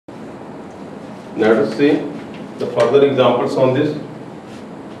Let us see the further examples on this.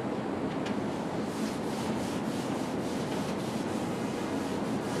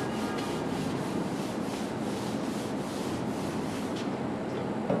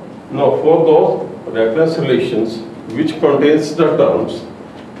 Now, for those reference relations which contains the terms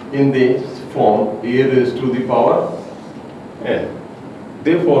in the form a raised to the power n,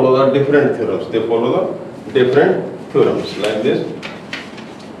 they follow the different theorems. Like this.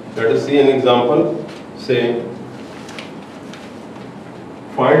 Let us see an example. Say,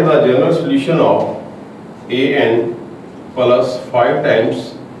 find the general solution of an plus 5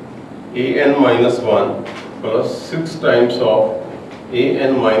 times an minus 1 plus 6 times of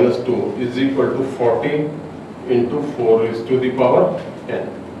an minus 2 is equal to 40 into 4 raised to the power n.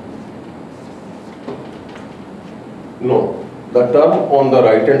 No, the term on the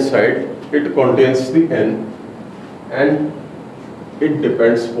right hand side, it contains the n and it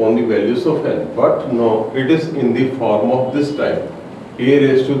depends on the values of n, but no, it is in the form of this type, a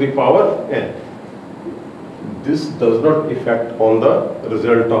raised to the power n. This does not affect on the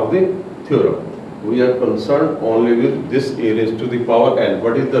result of the theorem. We are concerned only with this a raised to the power n.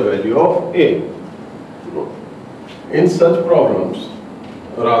 What is the value of a? In such problems,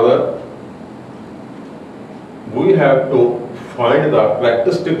 rather, we have to find the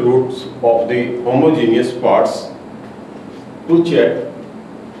characteristic roots of the homogeneous parts to check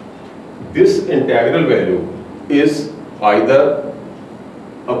this integral value is either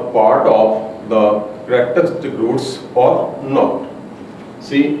a part of the characteristic roots or not.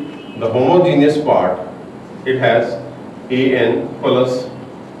 See, the homogeneous part, it has an plus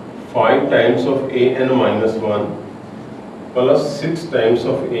 5 times of an minus 1 plus 6 times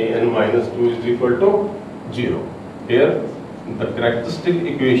of an minus 2 is equal to 0. Here the characteristic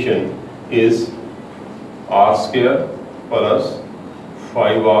equation is r square plus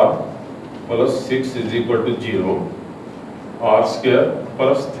 5r plus 6 is equal to 0, r square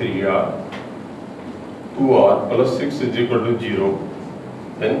plus 3r, 2r plus 6 is equal to 0,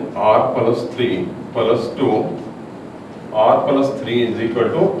 then r plus 3 plus 2, r plus 3 is equal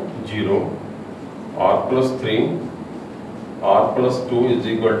to 0, r plus 3, r plus 2 is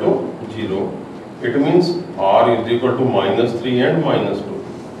equal to 0. It means r is equal to minus 3 and minus 2.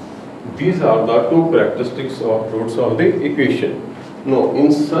 These are the two characteristics of roots of the equation. Now,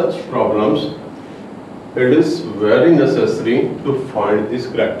 in such problems, it is very necessary to find these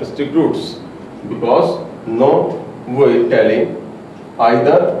characteristic roots, because now we are telling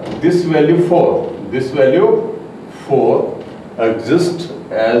either this value 4 exists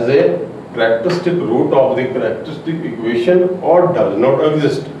as a characteristic root of the characteristic equation or does not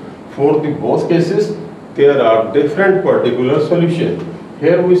exist. For the both cases, there are different particular solutions.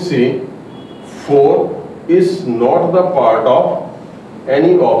 Here we see 4 is not the part of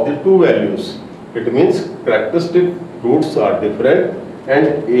any of the two values. It means characteristic roots are different and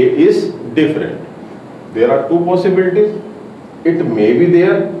a is different. There are two possibilities. It may be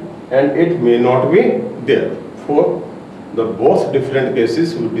there and it may not be there. For the both different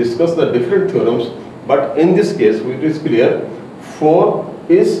cases, we discuss the different theorems, but in this case, it is clear 4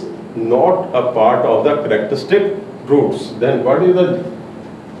 is not a part of the characteristic roots. Then what is the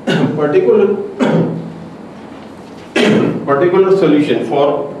particular solution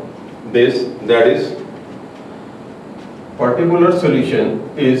for this? That is, particular solution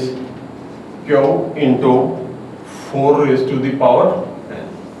is q into 4 raised to the power n.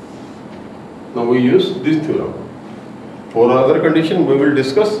 Now we use this theorem. For other condition we will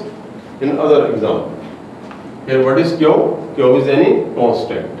discuss in other example. Here what is q? Q is any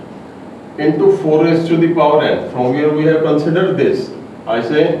constant into 4 raised to the power n. From here we have considered this. I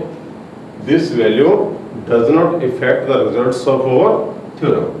say this value does not affect the results of our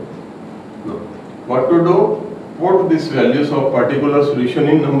theorem. Now, what to do? Put these values of particular solution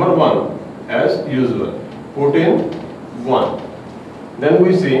in number 1 as usual. Put in 1. Then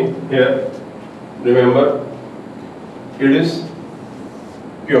we see here, remember, it is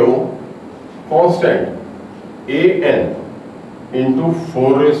q constant an into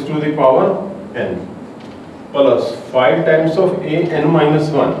 4 raised to the power n plus 5 times of an minus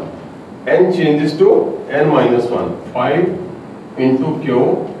 1. N changes to n minus 1. 5 into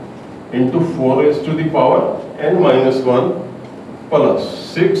q into 4 raised to the power n minus 1 plus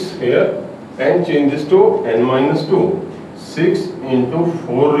 6 here. N changes to n minus 2. 6 into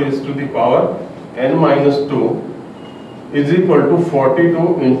 4 raised to the power n minus 2 is equal to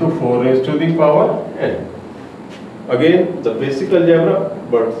 42 into 4 raised to the power n. Again, the basic algebra,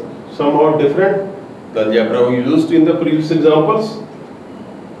 but somehow different. The algebra we used in the previous examples.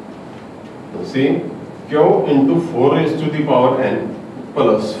 See, q into 4 raised to the power n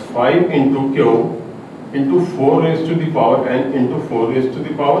plus 5 into q into 4 raised to the power n into 4 raised to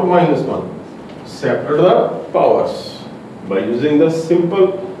the power minus 1. Separate the powers by using the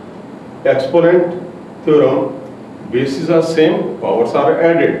simple exponent theorem. Bases are same, powers are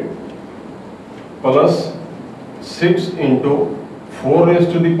added. Plus 6 into 4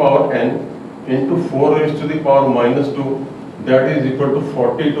 raised to the power n into 4 raised to the power minus 2, that is equal to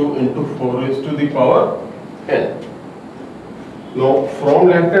 42 into 4 raised to the power n. Now from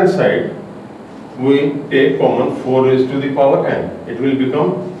left hand side we take common 4 raised to the power n. It will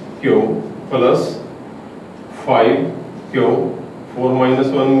become q plus 5q, 4 minus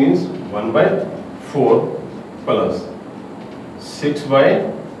 1 means 1 by 4 plus 6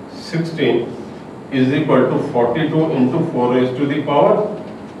 by 16 is equal to 42 into 4 raised to the power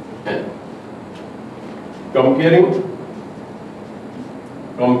n.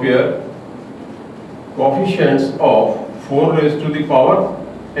 Compare coefficients of 4 raised to the power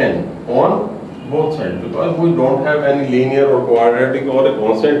n on both sides, because we don't have any linear or quadratic or a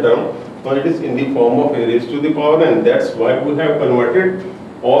constant term, so it is in the form of a raised to the power n. That's why we have converted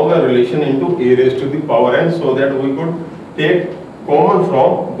all the relation into a raised to the power n, so that we could take common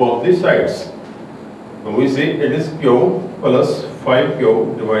from both the sides. Now we say it is q plus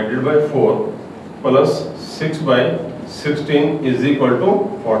 5q divided by 4 plus 6 by 16 is equal to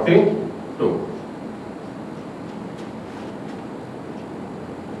 42.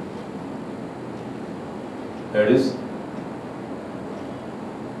 That is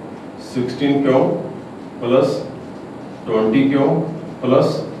 16q plus 20q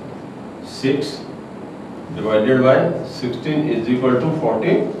plus 6 divided by 16 is equal to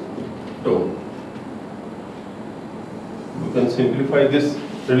 42. We can simplify this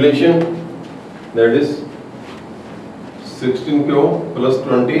relation, that is 16q plus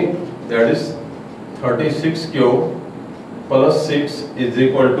 20, that is 36q plus 6 is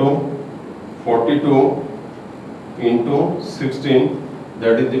equal to 42 into 16,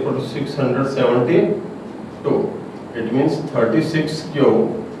 that is equal to 672. It means 36q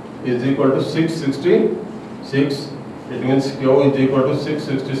is equal to 666. It means q is equal to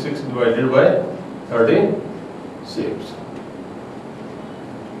 666 divided by 36.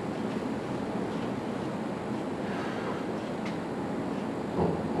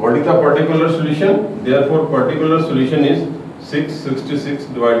 What is the particular solution? Therefore, particular solution is 666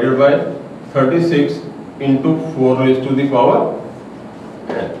 divided by 36 into 4 raised to the power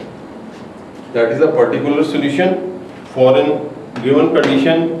n. That is the particular solution for a given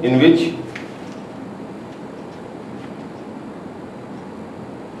condition in which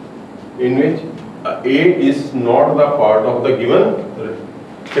a is not the part of the given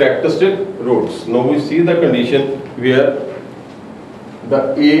characteristic roots. Now we see the condition where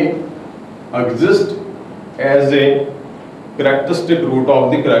the a exists as a characteristic root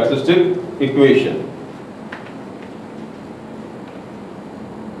of the characteristic equation.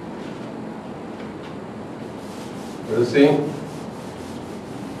 What is saying?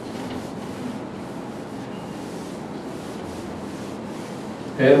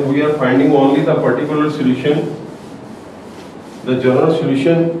 Here we are finding only the particular solution. The general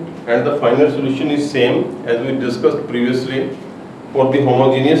solution and the final solution is same as we discussed previously for the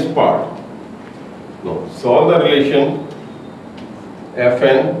homogeneous part. Now solve the relation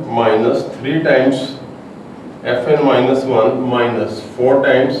fn minus 3 times fn minus 1 minus 4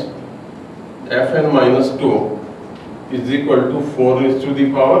 times fn minus 2 is equal to 4 raised to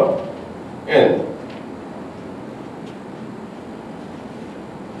the power n.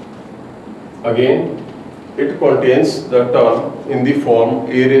 Again, it contains the term in the form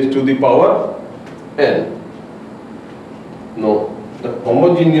a raised to the power n. Now, the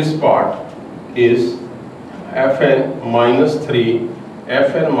homogeneous part is fn minus 3,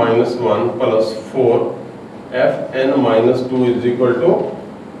 fn minus 1 plus 4, fn minus 2 is equal to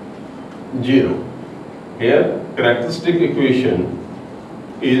 0. Here, characteristic equation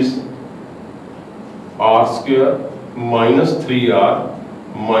is r square minus 3r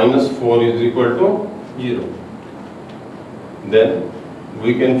minus 4 is equal to 0. Then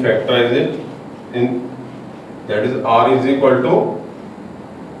we can factorize it in, that is r is equal to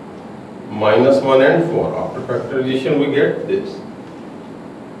minus 1 and 4. After factorization we get this.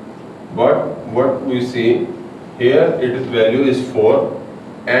 But what we see here, its value is 4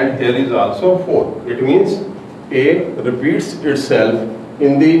 and here is also 4. It means a repeats itself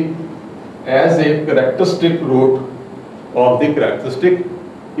in the as a characteristic root of the characteristic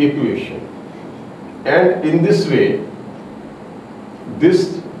equation, and in this way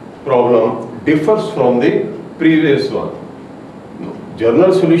this problem differs from the previous one.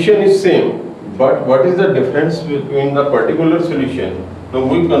 General solution is same, but what is the difference between the particular solution Now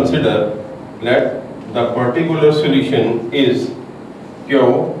we consider that the particular solution is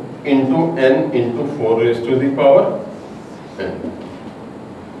Q into n into 4 raised to the power n.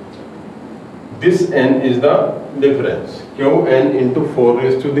 This n is the difference, Qn into 4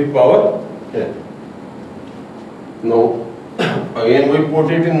 raised to the power n. Now again we put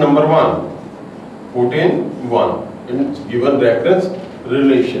it in number 1. Put in 1 in given reference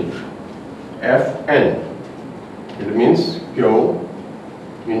relation Fn. It means Q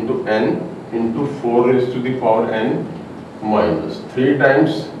into n into 4 raised to the power n minus 3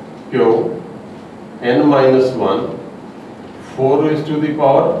 times Q n minus 1 4 raised to the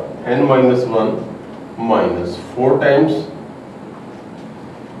power n minus 1 minus 4 times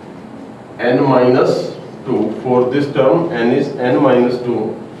n minus 2. For this term n is n minus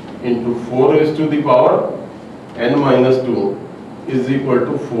 2 into 4 raised to the power n minus 2 is equal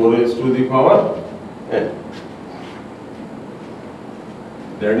to 4 raised to the power n.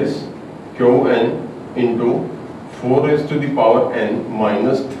 That is Qn into 4 raised to the power n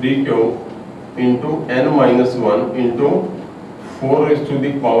minus 3q into n minus 1 into 4 raised to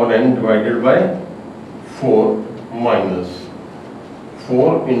the power n divided by 4 minus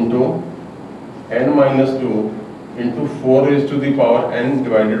 4 into n minus 2 into 4 raised to the power n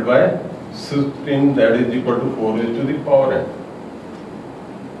divided by 16, that is equal to 4 raised to the power n.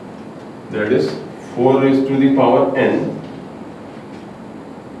 That is 4 raised to the power n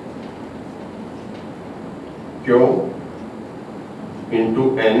Q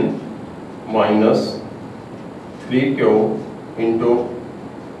into n minus 3q into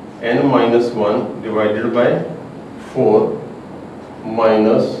n minus 1 divided by 4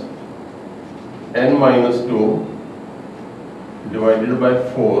 minus n minus 2 divided by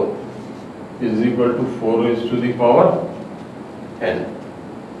 4 is equal to 4 raised to the power n.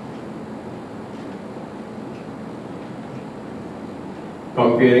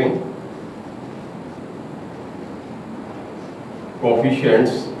 Comparing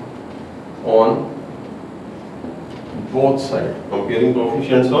coefficients on both sides. Comparing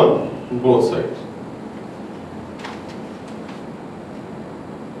coefficients on both sides.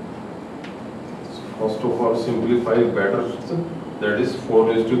 First of all, simplify better. That is 4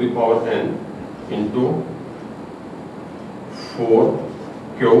 raised to the power n into 4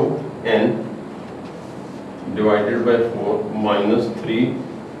 Qn divided by 4 minus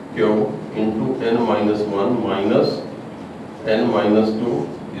 3q into n minus 1 minus n minus 2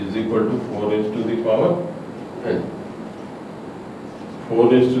 is equal to 4 raised to the power n.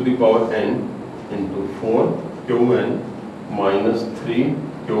 4 raised to the power n into 4 Qn minus 3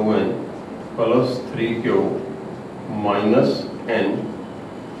 Qn plus 3q minus n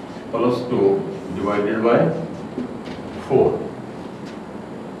plus 2 divided by 4.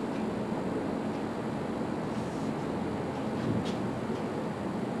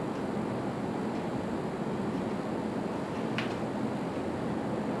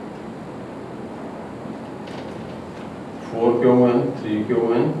 Qn,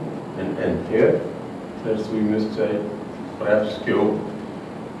 3Qn and n here. Let's we missed perhaps Q.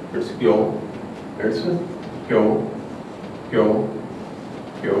 It's Q. It's Q. Q.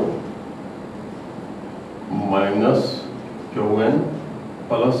 Q minus Qn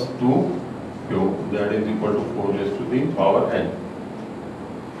plus 2Q, that is equal to 4 raised to the power n.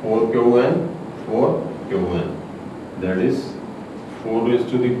 4Qn, 4Qn, that is 4 raised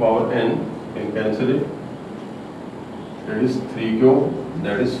to the power n. Can cancel it. That is 3q,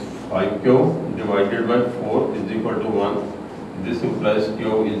 that is 5q divided by 4 is equal to 1. This implies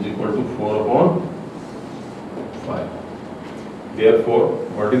q is equal to 4 upon 5. Therefore,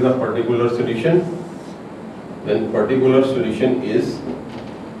 what is the particular solution? Then particular solution is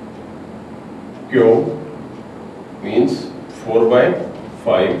q means 4 by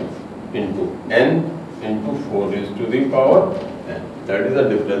 5 into n into 4 raised to the power n. That is the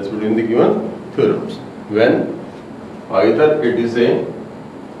difference between the given theorems. When either it is a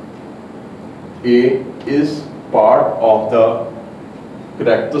is part of the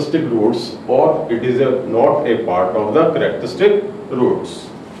characteristic roots or it is not a part of the characteristic roots.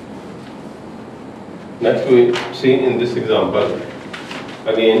 Next we see in this example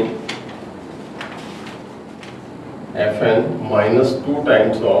again Fn minus 2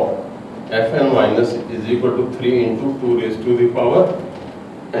 times of Fn minus is equal to 3 into 2 raised to the power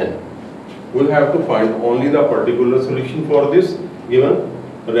n. We have to find only the particular solution for this given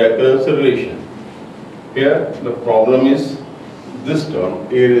recurrence relation. Here the problem is this term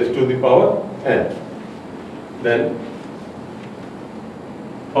a raised to the power n. Then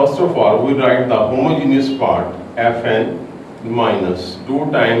first of all we write the homogeneous part Fn minus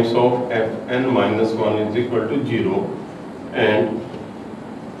 2 times of Fn minus 1 is equal to 0 and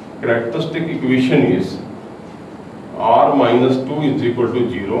characteristic equation is r minus 2 is equal to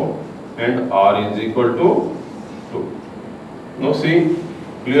 0 and r is equal to 2. Now see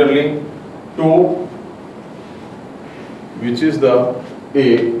clearly 2, which is the A,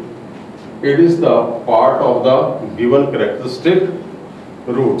 it is the part of the given characteristic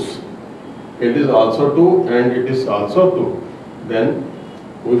roots. It is also 2 and it is also 2. Then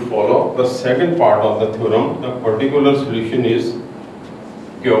we follow the second part of the theorem. The particular solution is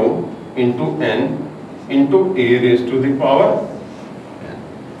q into n into a raised to the power n.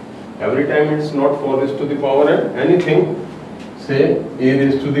 Every time it's not 4 raised to the power n, anything, say a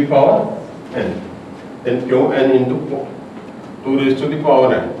raised to the power n. Then q n into 2 raised to the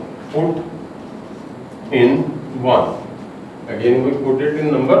power n. Put in 1. Again we put it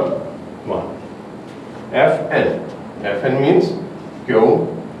in number 1. Fn. Fn means q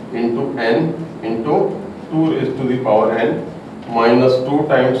into n into 2 raised to the power n minus 2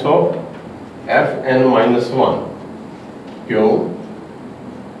 times of Fn minus 1. Q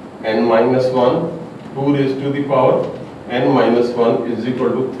n minus 1 2 raised to the power n minus 1 is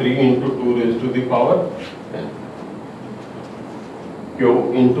equal to 3 into 2 raised to the power n.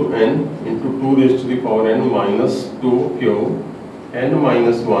 Q into n into 2 raised to the power n minus 2q n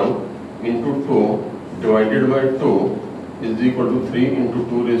minus 1 into 2 divided by 2 is equal to 3 into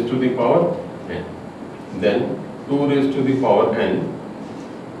 2 raised to the power n. Then 2 raised to the power n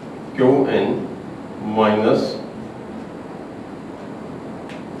qn minus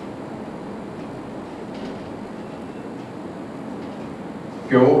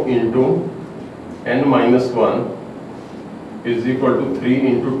q into n minus 1 is equal to 3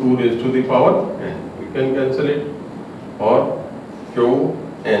 into 2 raised to the power n. We can cancel it, or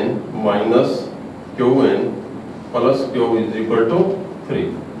qn minus qn plus q is equal to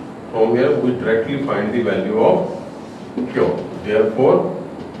 3. From here we directly find the value of q. Therefore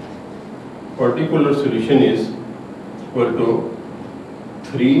particular solution is equal to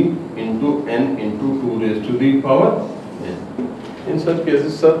 3 into n into 2 raised to the power n. In such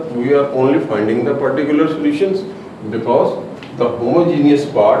cases, sir, we are only finding the particular solutions because the homogeneous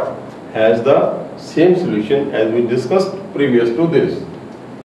part has the same solution as we discussed previous to this.